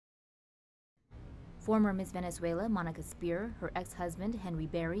Former Miss Venezuela Monica Spear, her ex-husband Henry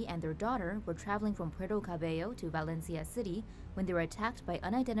Berry, and their daughter were traveling from Puerto Cabello to Valencia City when they were attacked by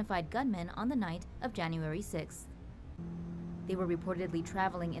unidentified gunmen on the night of January 6th. They were reportedly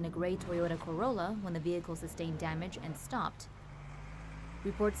traveling in a gray Toyota Corolla when the vehicle sustained damage and stopped.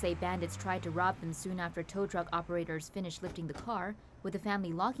 Reports say bandits tried to rob them soon after tow truck operators finished lifting the car, with the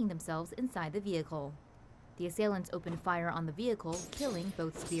family locking themselves inside the vehicle. The assailants opened fire on the vehicle, killing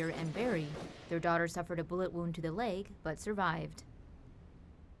both Spear and Berry. Their daughter suffered a bullet wound to the leg, but survived.